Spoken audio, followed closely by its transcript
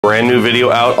Brand new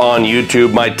video out on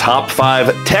YouTube, my top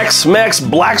 5 Tex-Mex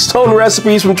Blackstone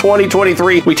recipes from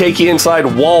 2023. We take you inside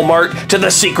Walmart to the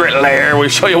secret lair. We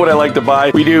show you what I like to buy.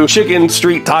 We do chicken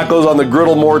street tacos on the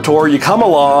Griddle More tour. You come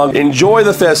along, enjoy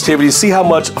the festivities, see how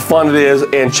much fun it is,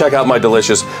 and check out my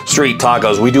delicious street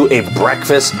tacos. We do a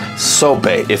breakfast sope.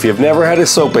 If you've never had a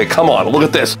sope, come on, look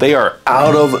at this. They are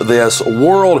out of this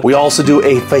world. We also do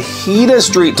a fajita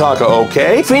street taco,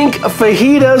 okay? Think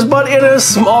fajitas, but in a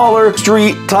smaller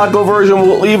street taco version.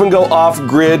 We'll even go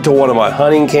off-grid to one of my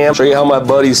hunting camps. Show you how my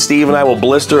buddy Steve and I will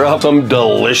blister up some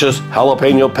delicious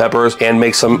jalapeno peppers and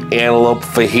make some antelope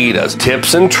fajitas.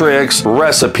 Tips and tricks,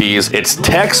 recipes. It's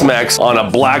Tex-Mex on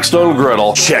a Blackstone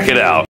griddle. Check it out.